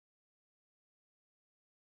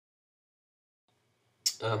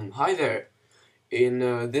Hi there. In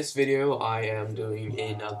this video I am doing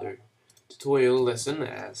another tutorial lesson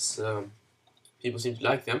as people seem to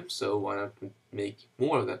like them, so why not make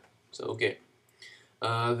more of them. So okay,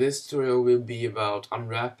 this tutorial will be about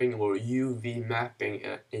unwrapping or UV mapping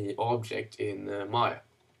a object in Maya.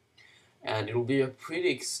 And it will be a pretty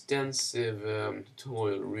extensive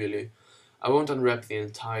tutorial really. I won't unwrap the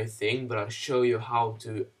entire thing, but I'll show you how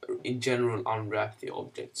to, in general, unwrap the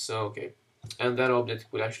object. So okay, and that object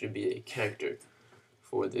will actually be a character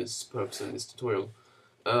for this purpose in this tutorial.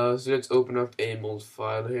 So let's open up a mold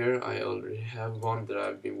file here. I already have one that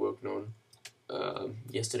I've been working on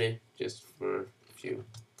yesterday, just for if you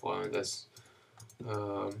following this.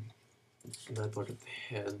 Um, that part of the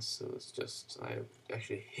head, so it's just I've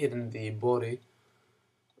actually hidden the body.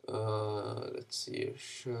 Let's see here,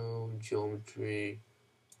 show geometry,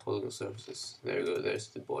 polygon surfaces. There you go. There's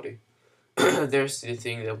the body. There's the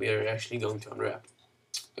thing that we are actually going to unwrap.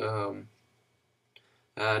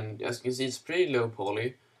 And as you can see, it's pretty low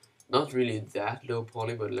poly. Not really that low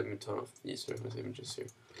poly, but let me turn off these reference images here.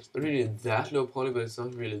 It's not really that low poly, but it's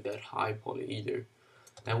not really that high poly either.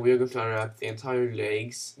 And we are going to unwrap the entire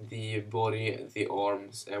legs, the body, the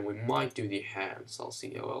arms, and we might do the hands. I'll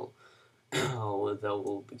see how well how that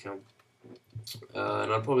will become.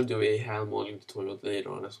 And I'll probably do a hand modeling tutorial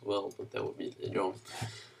later on as well, but that will be later on.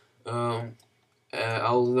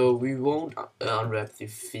 Although we won't unwrap the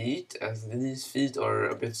feet, as these feet are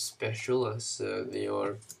a bit special, as they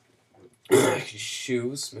are actually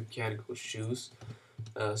shoes, mechanical shoes.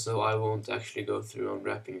 So I won't actually go through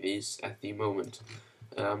unwrapping these at the moment.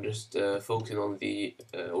 I'm just focusing on the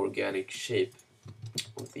organic shape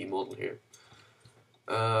of the model here.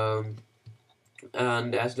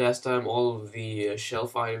 And as last time, all of the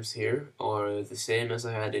shelf items here are the same as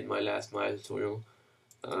I had in my last Maya tutorial.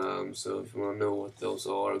 So if you want to know what those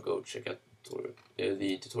are, go check out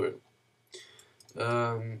the tutorial.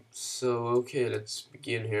 So okay, let's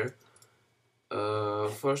begin here.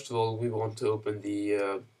 First of all, we want to open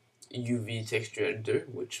the UV texture editor,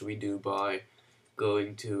 which we do by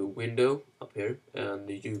going to Window up here and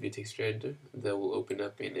the UV texture editor. That will open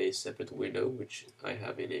up in a separate window, which I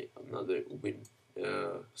have in another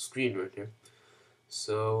screen right here.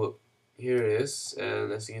 So here it is,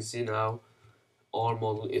 and as you can see now, our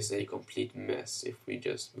model is a complete mess. If we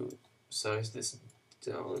just size this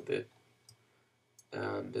down a bit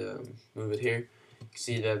and move it here, you can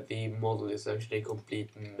see that the model is actually a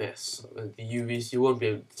complete mess. The UVs, you won't be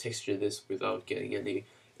able to texture this without getting any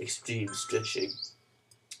extreme stretching.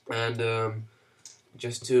 And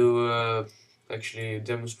just to actually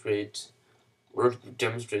demonstrate, or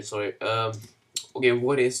demonstrate, sorry, okay,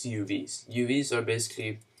 what is UVs? UVs are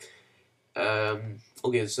basically,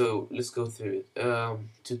 okay, so let's go through it.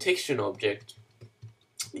 To texture an object,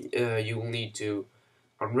 you will need to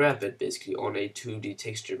unwrap it basically on a 2D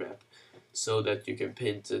texture map, so that you can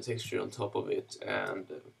paint the texture on top of it and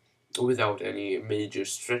without any major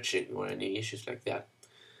stretching or any issues like that.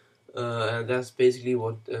 And that's basically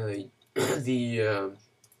what the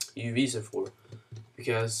UVs are for,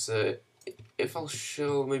 because if I'll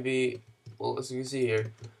show maybe, well, as you can see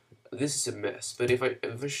here, this is a mess, but if I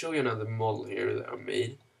show you another model here that I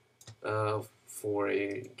made for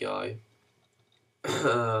a guy,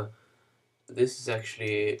 this is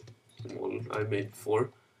actually a model I made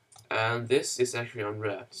before, and this is actually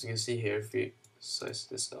unwrapped. As you can see here, if we size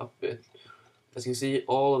this up a bit, as you can see,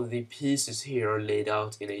 all of the pieces here are laid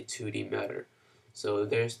out in a 2D manner. So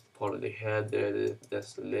there's part of the head there,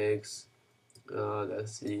 that's the legs,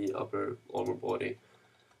 that's the upper armor body,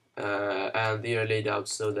 and they are laid out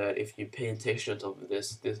so that if you paint texture on top of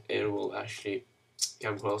this air will actually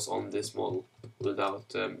come across on this model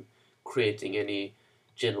without creating any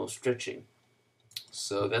general stretching.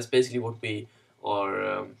 So that's basically what we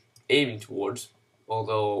are aiming towards.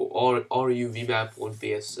 Although our UV map won't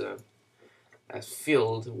be as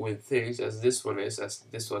filled with things as this one is, as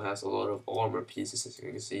this one has a lot of armor pieces, as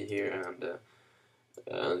you can see here,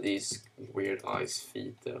 and these weird ice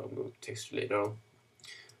feet that I'll move texture later on.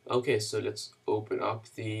 Okay, so let's open up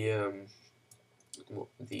the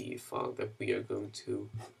file that we are going to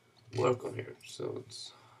work on here. So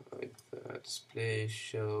it's like that, display,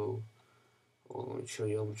 show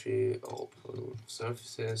geometry, all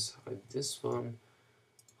surfaces, hide this one,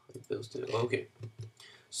 hide those two. Okay,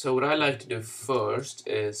 so what I like to do first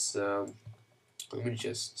is, let me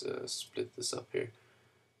just split this up here.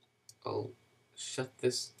 I'll shut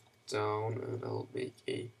this down and I'll make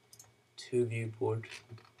a 2 viewport.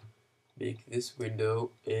 Make this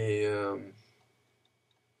window a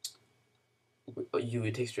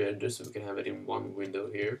UV texture editor, so we can have it in one window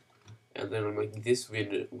here. and then I'm making this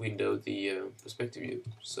window the perspective view.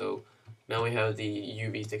 So now we have the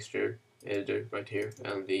UV texture editor right here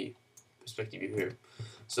and the perspective view here.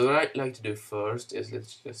 So what I'd like to do first is,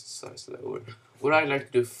 let's just size lower. What I'd like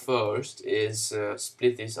to do first is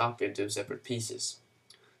split this up into separate pieces.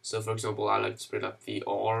 So for example, I like to split up the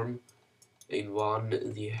arm in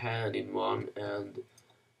one, the hand in one, and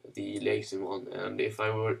the legs in one. And if I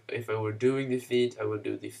were doing the feet, I would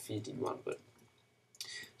do the feet in one. But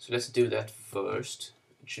so let's do that first.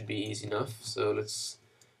 It should be easy enough. So let's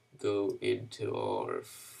go into our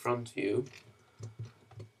front view.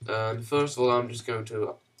 And first of all, I'm just going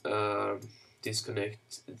to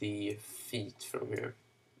disconnect the feet from here.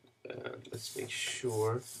 And let's make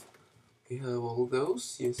sure we have all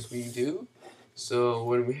those. Yes, we do. So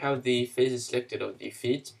when we have the faces selected of the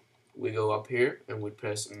feet, we go up here and we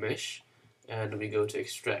press mesh, and we go to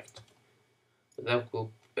extract. That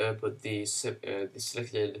will put the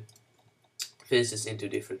selected faces into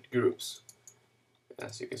different groups,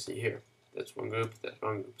 as you can see here. That's one group, that's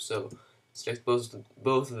one group. So select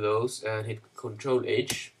both of those and hit Control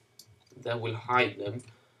H. That will hide them.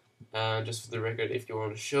 And just for the record, if you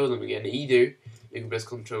want to show them again, either you can press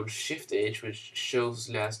Control Shift H, which shows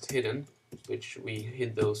last hidden, which we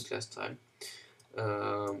hid those last time,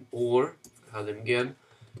 or hide them again.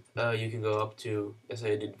 You can go up to, as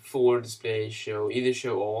I did before, display show, either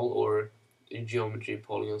show all or geometry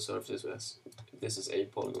polygon surfaces, as this is a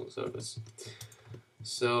polygon surface.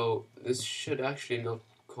 So this should actually not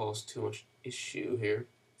cause too much issue here.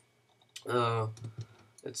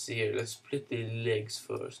 Let's see here, let's split the legs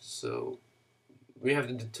first. So we have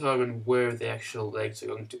to determine where the actual legs are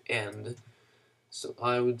going to end. So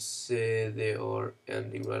I would say they are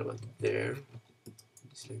ending right about there.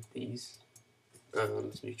 Select these.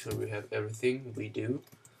 Let's make sure we have everything. We do.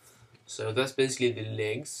 So that's basically the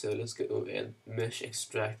legs. So let's go and mesh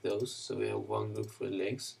extract those. So we have one group for the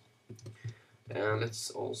legs. And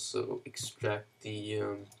let's also extract the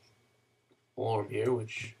arm here,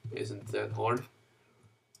 which isn't that hard.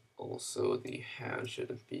 Also, the hand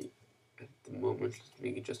shouldn't be at the moment.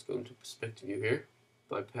 Let me just go into perspective view here.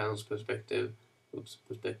 By panels perspective,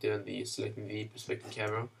 perspective, and the selecting the perspective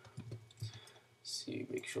camera. See,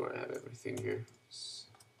 make sure I have everything here.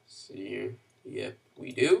 See here. Yep,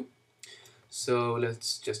 we do. So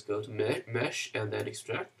let's just go to mesh and then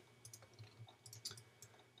extract.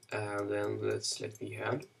 And then let's select the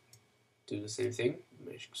hand. Do the same thing.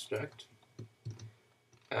 Mesh extract.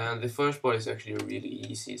 And the first part is actually really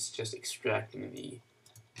easy. It's just extracting the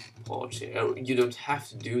parts here. You don't have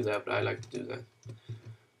to do that, but I like to do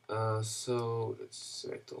that. So let's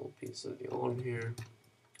select all pieces of the arm here.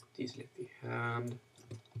 Deselect the hand.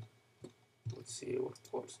 Let's see what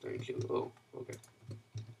parts do I include. Oh, okay.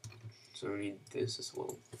 So I need this as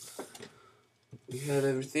well. We had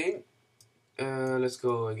everything. Let's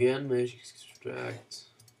go again. Mesh extract.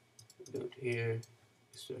 Go to here.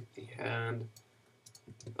 Extract the hand.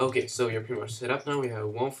 Okay, so you're pretty much set up now. We have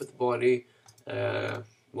one for the body,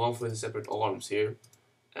 one for the separate arms here,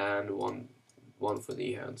 and one for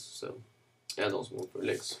the hands. So, and also one for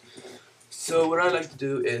legs. So what I like to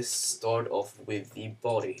do is start off with the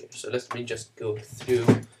body here. So let me just go through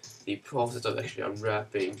the process of actually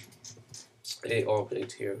unwrapping a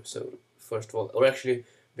object here. So first of all, or actually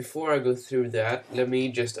before I go through that, let me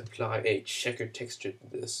just apply a checkered texture to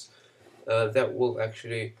this. That will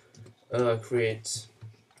actually create,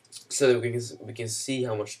 so that we can see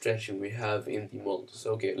how much stretching we have in the model.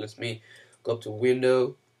 So okay, let me go up to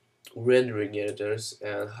Window, Rendering Editors,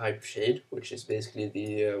 and Hypershade, which is basically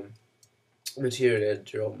the material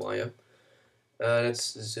editor of Maya.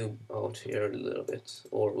 Let's zoom out here a little bit,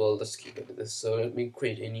 or well, let's keep it at this. So let me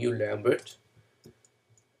create a new Lambert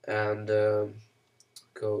and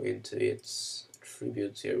go into its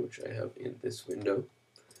attributes here, which I have in this window.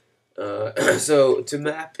 So to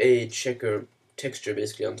map a checker texture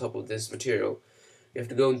basically on top of this material, you have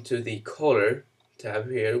to go into the color tab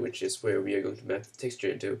here, which is where we are going to map the texture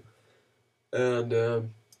into, and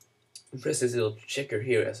press this little checker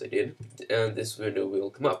here as I did, and this window will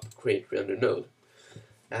come up, create render node,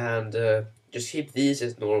 and just keep these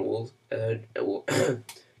as normal.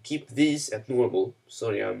 Keep these at normal.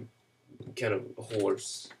 Sorry, I'm kind of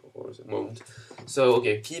hoarse at the moment. So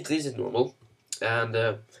okay, keep these at normal,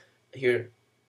 and here